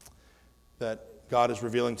 That God is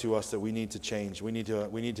revealing to us that we need to change. We need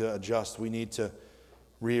to adjust. We need to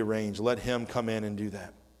rearrange. Let Him come in and do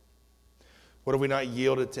that. What have we not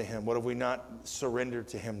yielded to Him? What have we not surrendered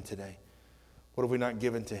to Him today? What have we not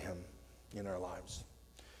given to Him in our lives?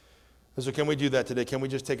 And so can we do that today? Can we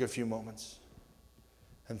just take a few moments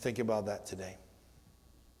and think about that today?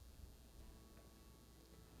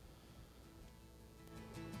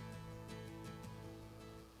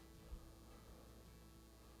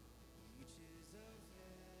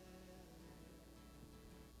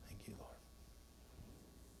 Thank you, Lord.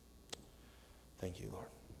 Thank you, Lord.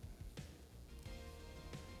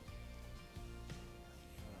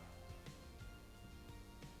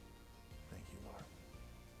 Thank you, Lord.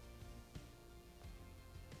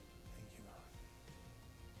 Thank you, Lord.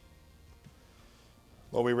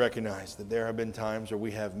 Lord, we recognize that there have been times where we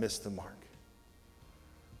have missed the mark.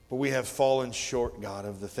 But we have fallen short, God,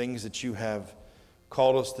 of the things that you have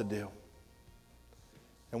called us to do.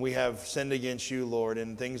 And we have sinned against you, Lord,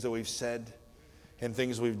 in things that we've said, in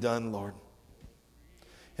things we've done, Lord.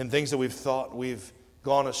 In things that we've thought we've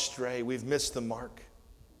gone astray. We've missed the mark.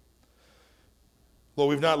 Lord,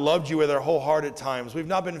 we've not loved you with our whole heart at times. We've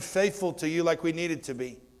not been faithful to you like we needed to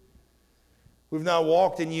be. We've not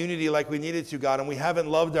walked in unity like we needed to, God, and we haven't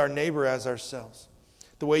loved our neighbor as ourselves,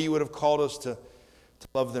 the way you would have called us to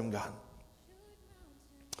love them, God.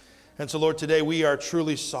 And so, Lord, today we are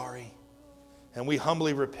truly sorry, and we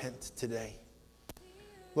humbly repent today.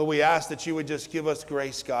 Lord, we ask that you would just give us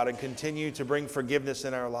grace, God, and continue to bring forgiveness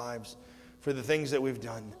in our lives for the things that we've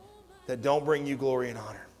done that don't bring you glory and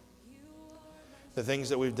honor. The things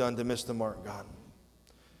that we've done to miss the mark, God.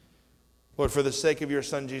 Lord, for the sake of your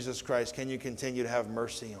Son, Jesus Christ, can you continue to have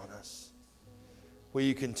mercy on us? Will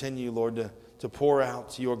you continue, Lord, to pour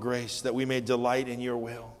out your grace that we may delight in your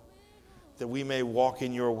will, that we may walk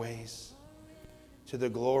in your ways to the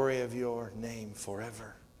glory of your name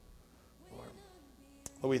forever.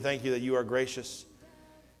 Lord, we thank you that you are gracious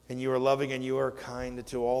and you are loving and you are kind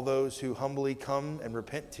to all those who humbly come and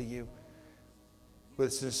repent to you.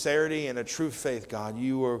 With sincerity and a true faith, God,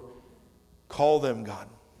 you will call them, God,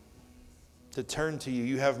 to turn to you.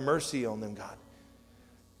 You have mercy on them, God.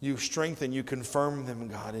 You strengthen, you confirm them,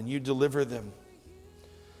 God, and you deliver them.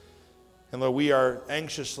 And Lord, we are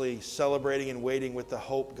anxiously celebrating and waiting with the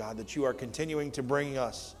hope, God, that you are continuing to bring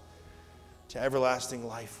us to everlasting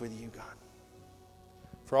life with you, God.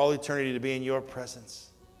 For all eternity to be in your presence.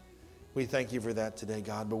 We thank you for that today,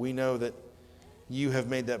 God, but we know that you have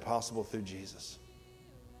made that possible through Jesus.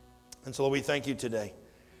 And so, Lord, we thank you today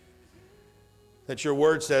that your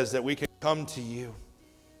word says that we can come to you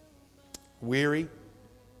weary,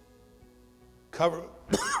 covered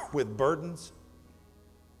with burdens.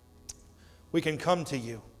 We can come to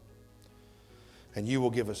you and you will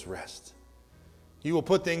give us rest. You will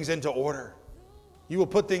put things into order. You will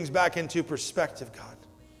put things back into perspective, God.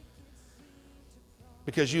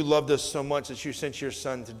 Because you loved us so much that you sent your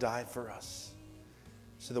Son to die for us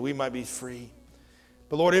so that we might be free.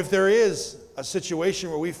 But Lord, if there is a situation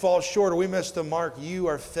where we fall short or we miss the mark, you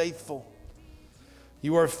are faithful.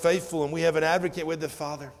 You are faithful, and we have an advocate with the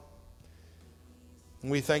Father.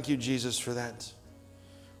 And we thank you, Jesus, for that.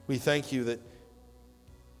 We thank you that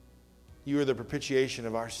you are the propitiation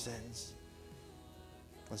of our sins.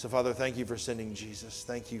 And so, Father, thank you for sending Jesus.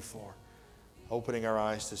 Thank you for opening our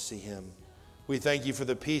eyes to see him. We thank you for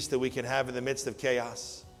the peace that we can have in the midst of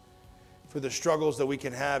chaos, for the struggles that we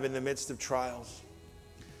can have in the midst of trials.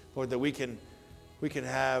 Lord, that we can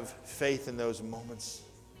have faith in those moments,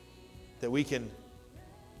 that we can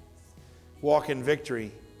walk in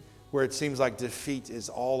victory where it seems like defeat is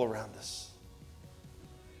all around us.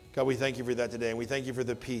 God, we thank you for that today, and we thank you for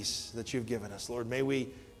the peace that you've given us. Lord, may we,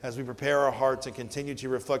 as we prepare our hearts and continue to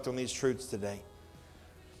reflect on these truths today,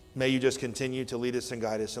 may you just continue to lead us and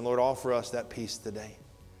guide us. And Lord, offer us that peace today.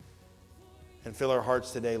 And fill our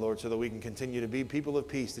hearts today, Lord, so that we can continue to be people of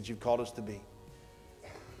peace that you've called us to be.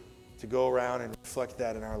 To go around and reflect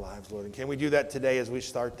that in our lives, Lord. And can we do that today as we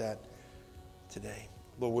start that today?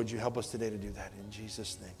 Lord, would you help us today to do that in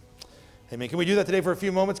Jesus' name? Amen. Can we do that today for a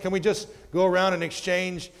few moments? Can we just go around and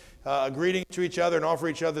exchange a greeting to each other and offer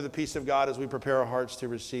each other the peace of God as we prepare our hearts to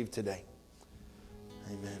receive today?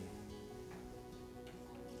 Amen.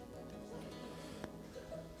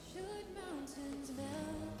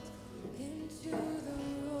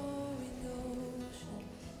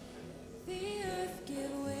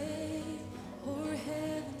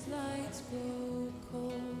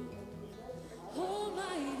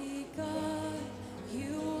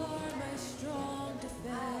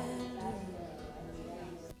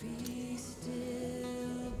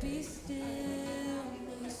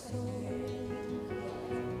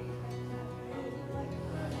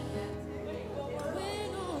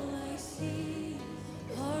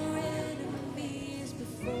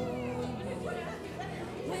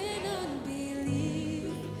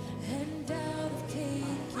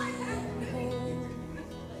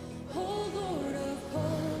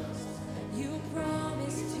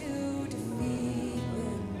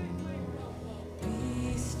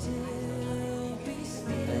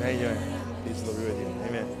 How you doing? Peace will be with you.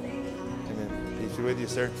 Amen. Amen. Peace be with you,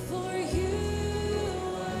 sir.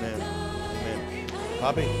 Amen. Amen.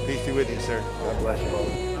 Poppy, peace be with you, sir. God bless you.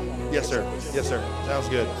 Yes, sir. Yes, sir. Sounds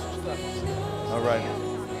good. All right.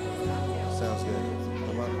 Sounds good.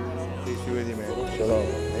 Come on. Peace be with you, man. Shalom.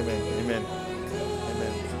 Amen. Amen.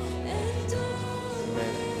 Amen.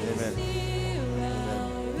 Amen. Amen.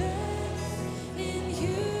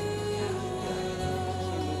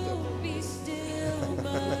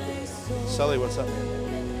 Sully, what's up,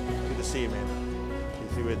 man? Good to see you, man.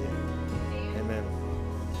 Peace be with you. Amen.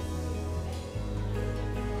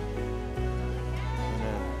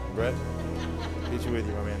 Amen. Brett? Peace be with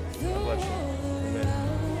you, my man. God bless you. Amen.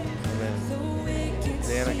 Amen.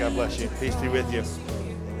 Diana, God bless you. Peace be with you.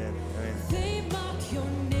 Amen. Amen.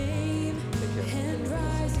 Take care.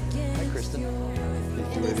 Hi, Kristen.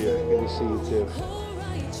 Peace be with you. Good to see you too.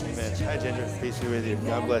 Amen. Hi, Ginger. Peace be with you.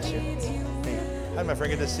 God bless you. Hey. Hi, my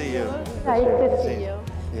friend. Good to see you. Nice to see you.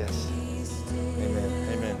 Yes. Amen.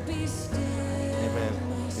 Amen. Amen.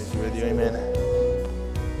 Peace be with you. Amen.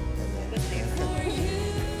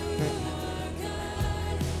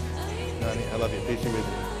 Honey, I love you. Peace be with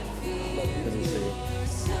you. Good to see you.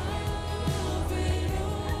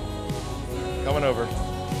 Coming over.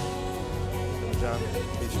 John,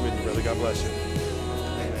 peace be with you, brother. God bless you.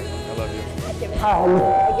 Amen. I love you. I give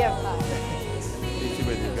high. Peace be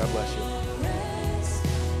with you. God bless you.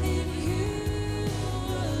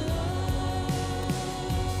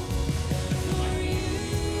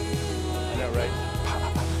 I know, right?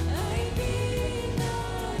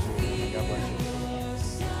 God bless you.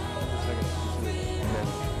 Amen.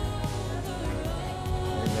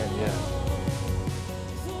 Amen. Yeah.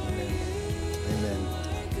 Amen. Amen.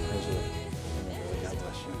 Praise the Lord. Amen. God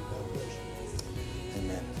bless you.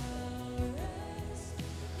 Amen.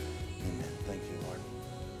 Amen. Thank you, Lord.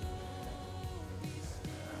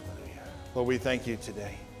 Hallelujah. Lord, we thank you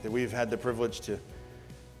today that we've had the privilege to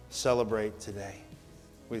celebrate today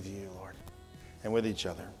with you, Lord, and with each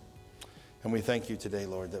other. And we thank you today,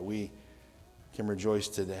 Lord, that we can rejoice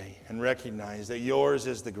today and recognize that yours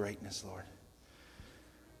is the greatness, Lord,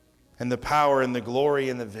 and the power and the glory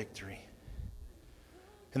and the victory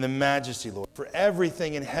and the majesty, Lord. For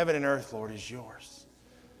everything in heaven and earth, Lord, is yours.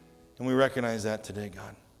 And we recognize that today,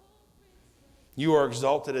 God. You are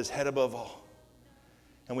exalted as head above all.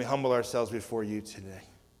 And we humble ourselves before you today.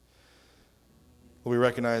 We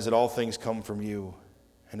recognize that all things come from you,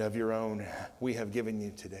 and of your own we have given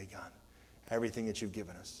you today, God. Everything that you've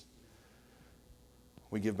given us,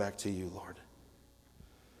 we give back to you, Lord.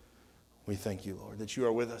 We thank you, Lord, that you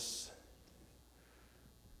are with us,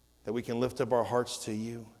 that we can lift up our hearts to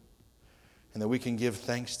you, and that we can give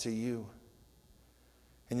thanks to you.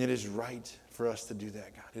 And it is right for us to do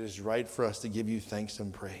that, God. It is right for us to give you thanks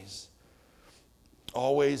and praise,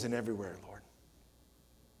 always and everywhere, Lord,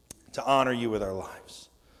 to honor you with our lives.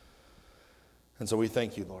 And so we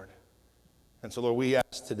thank you, Lord. And so, Lord, we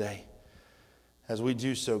ask today, as we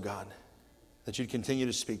do so, God, that you'd continue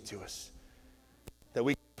to speak to us, that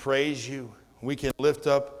we can praise you, we can lift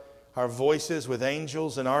up our voices with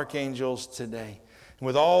angels and archangels today, and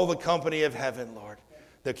with all the company of heaven, Lord,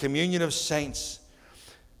 the communion of saints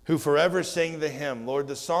who forever sing the hymn. Lord,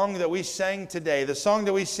 the song that we sang today, the song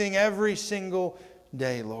that we sing every single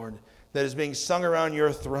day, Lord, that is being sung around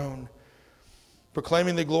your throne,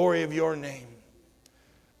 proclaiming the glory of your name.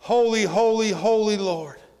 Holy, holy, holy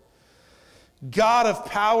Lord, God of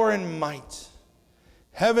power and might,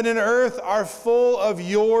 heaven and earth are full of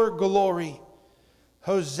your glory.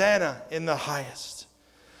 Hosanna in the highest.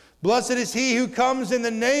 Blessed is he who comes in the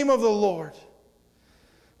name of the Lord.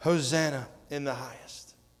 Hosanna in the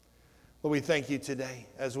highest. Lord, we thank you today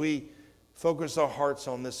as we focus our hearts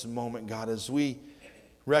on this moment, God, as we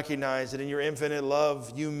recognize that in your infinite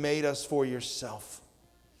love, you made us for yourself.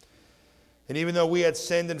 And even though we had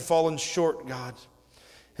sinned and fallen short, God,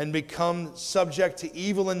 and become subject to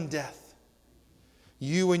evil and death,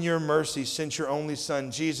 you in your mercy sent your only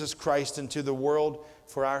Son, Jesus Christ, into the world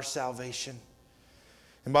for our salvation.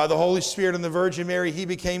 And by the Holy Spirit and the Virgin Mary, he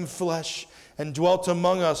became flesh and dwelt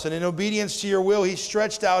among us. And in obedience to your will, he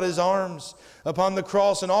stretched out his arms upon the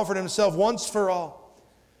cross and offered himself once for all,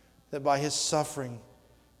 that by his suffering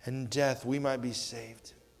and death we might be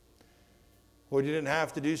saved. Lord, he didn't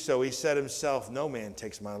have to do so. He said himself, no man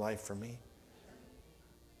takes my life from me.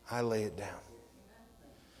 I lay it down.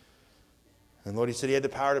 And Lord, he said he had the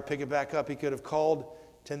power to pick it back up. He could have called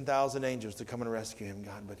 10,000 angels to come and rescue him,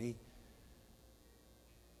 God, but he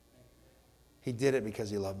did it because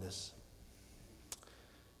he loved us.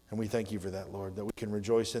 And we thank you for that, Lord, that we can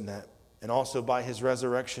rejoice in that. And also by his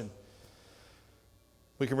resurrection,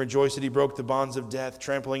 we can rejoice that he broke the bonds of death,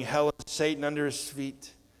 trampling hell and Satan under his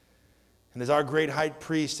feet. And as our great high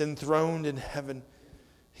priest enthroned in heaven,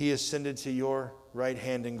 he ascended to your right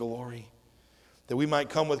hand in glory, that we might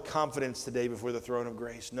come with confidence today before the throne of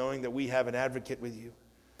grace, knowing that we have an advocate with you,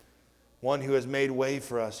 one who has made way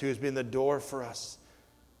for us, who has been the door for us,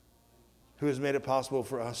 who has made it possible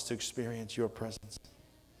for us to experience your presence.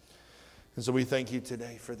 And so we thank you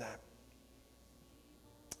today for that.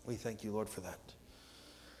 We thank you, Lord, for that.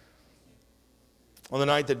 On the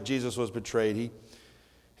night that Jesus was betrayed,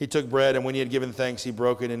 he took bread, and when he had given thanks, he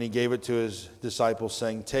broke it, and he gave it to his disciples,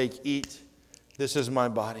 saying, "Take, eat, this is my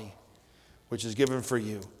body, which is given for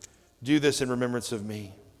you. Do this in remembrance of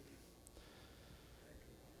me.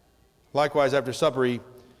 Likewise, after supper, he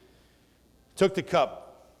took the cup.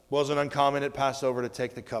 Wasn't uncommon at Passover to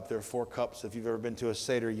take the cup. There are 4 cups. If you've ever been to a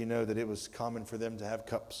Seder, you know that it was common for them to have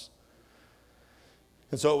cups.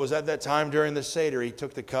 And so it was at that time during the Seder, he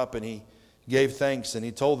took the cup and he gave thanks and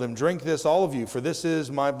he told them, drink this, all of you, for this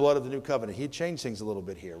is my blood of the new covenant. He changed things a little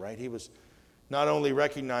bit here, right? He was not only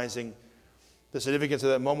recognizing the significance of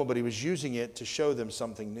that moment, but he was using it to show them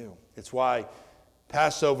something new. It's why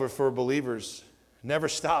Passover for believers never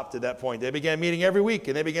stopped at that point. They began meeting every week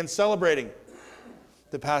and they began celebrating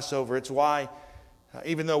the Passover. It's why,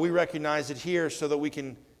 even though we recognize it here so that we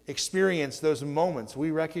can experience those moments,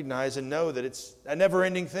 we recognize and know that it's a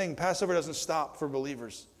never-ending thing. Passover doesn't stop for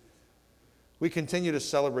believers. We continue to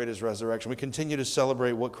celebrate his resurrection. We continue to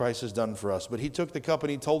celebrate what Christ has done for us. But he took the cup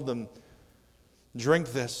and he told them,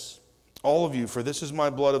 drink this, all of you, for this is my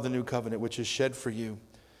blood of the new covenant, which is shed for you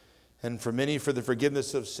and for many for the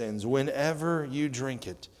forgiveness of sins. Whenever you drink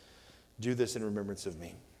it, do this in remembrance of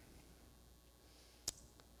me.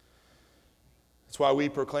 That's why we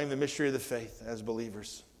proclaim the mystery of the faith as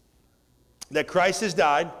believers. That Christ has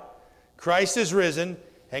died, Christ is risen,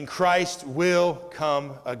 and Christ will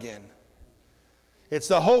come again. It's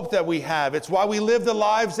the hope that we have. It's why we live the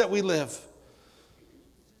lives that we live.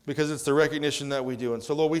 Because it's the recognition that we do. And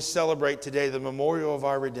so, Lord, we celebrate today the memorial of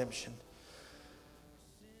our redemption.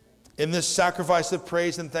 In this sacrifice of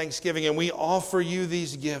praise and thanksgiving, and we offer you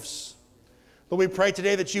these gifts. Lord, we pray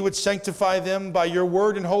today that you would sanctify them by your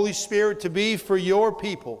word and Holy Spirit to be for your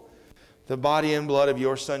people the body and blood of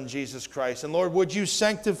your Son, Jesus Christ. And Lord, would you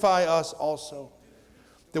sanctify us also,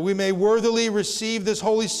 that we may worthily receive this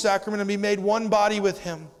holy sacrament and be made one body with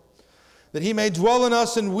him, that he may dwell in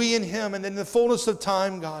us and we in him, and in the fullness of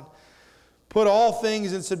time, God, put all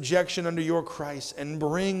things in subjection under your Christ and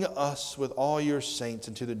bring us with all your saints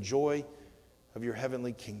into the joy of your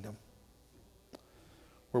heavenly kingdom,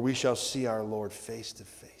 where we shall see our Lord face to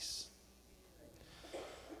face.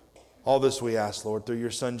 All this we ask, Lord, through your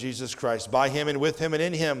Son, Jesus Christ, by him and with him and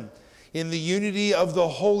in him, in the unity of the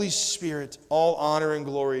Holy Spirit, all honor and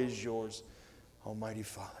glory is yours, Almighty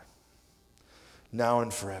Father, now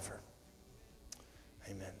and forever.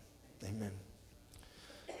 Amen. Amen.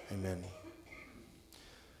 Amen.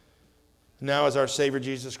 Now, as our Savior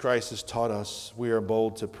Jesus Christ has taught us, we are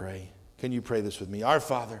bold to pray. Can you pray this with me? Our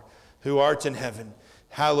Father, who art in heaven,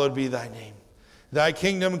 hallowed be thy name. Thy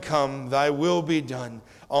kingdom come, thy will be done,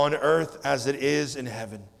 on earth as it is in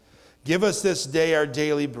heaven. Give us this day our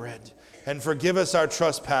daily bread, and forgive us our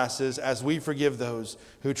trespasses as we forgive those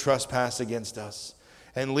who trespass against us.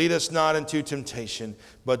 And lead us not into temptation,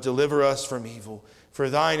 but deliver us from evil. For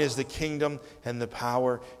thine is the kingdom and the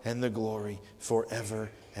power and the glory forever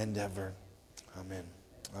and ever. Amen.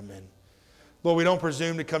 Amen. Lord, we don't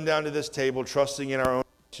presume to come down to this table trusting in our own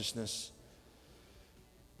righteousness,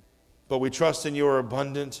 but we trust in your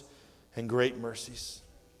abundant and great mercies.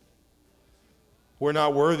 We're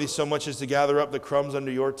not worthy so much as to gather up the crumbs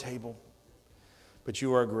under your table, but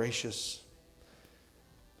you are gracious.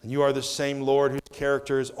 And you are the same Lord whose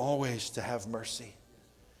character is always to have mercy.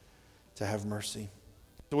 To have mercy.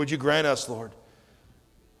 So would you grant us, Lord,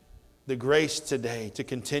 the grace today to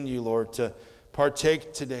continue, Lord, to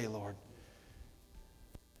partake today, Lord.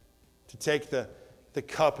 To take the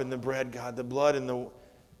cup and the bread, God, the blood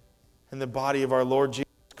and the body of our Lord Jesus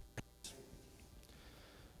Christ.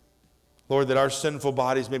 Lord, that our sinful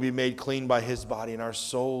bodies may be made clean by his body and our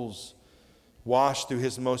souls washed through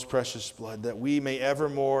his most precious blood, that we may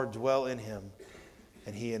evermore dwell in him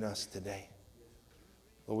and he in us today.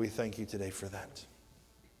 Lord, we thank you today for that.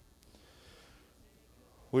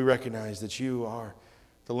 We recognize that you are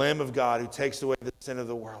the Lamb of God who takes away the sin of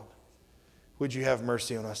the world. Would you have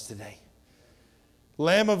mercy on us today?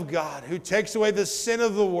 Lamb of God who takes away the sin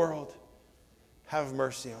of the world, have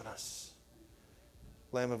mercy on us.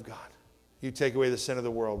 Lamb of God, you take away the sin of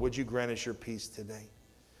the world. Would you grant us your peace today,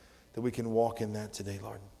 that we can walk in that today,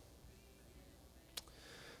 Lord?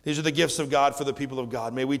 These are the gifts of God for the people of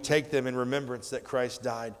God. May we take them in remembrance that Christ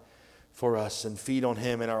died for us and feed on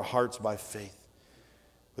him in our hearts by faith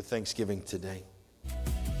with thanksgiving today.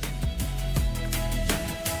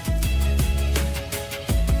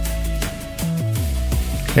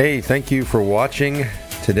 Hey, thank you for watching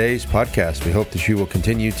today's podcast. We hope that you will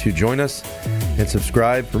continue to join us and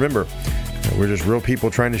subscribe. Remember, we're just real people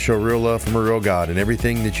trying to show real love from a real God, and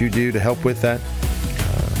everything that you do to help with that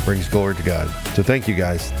brings glory to God. So thank you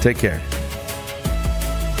guys. Take care.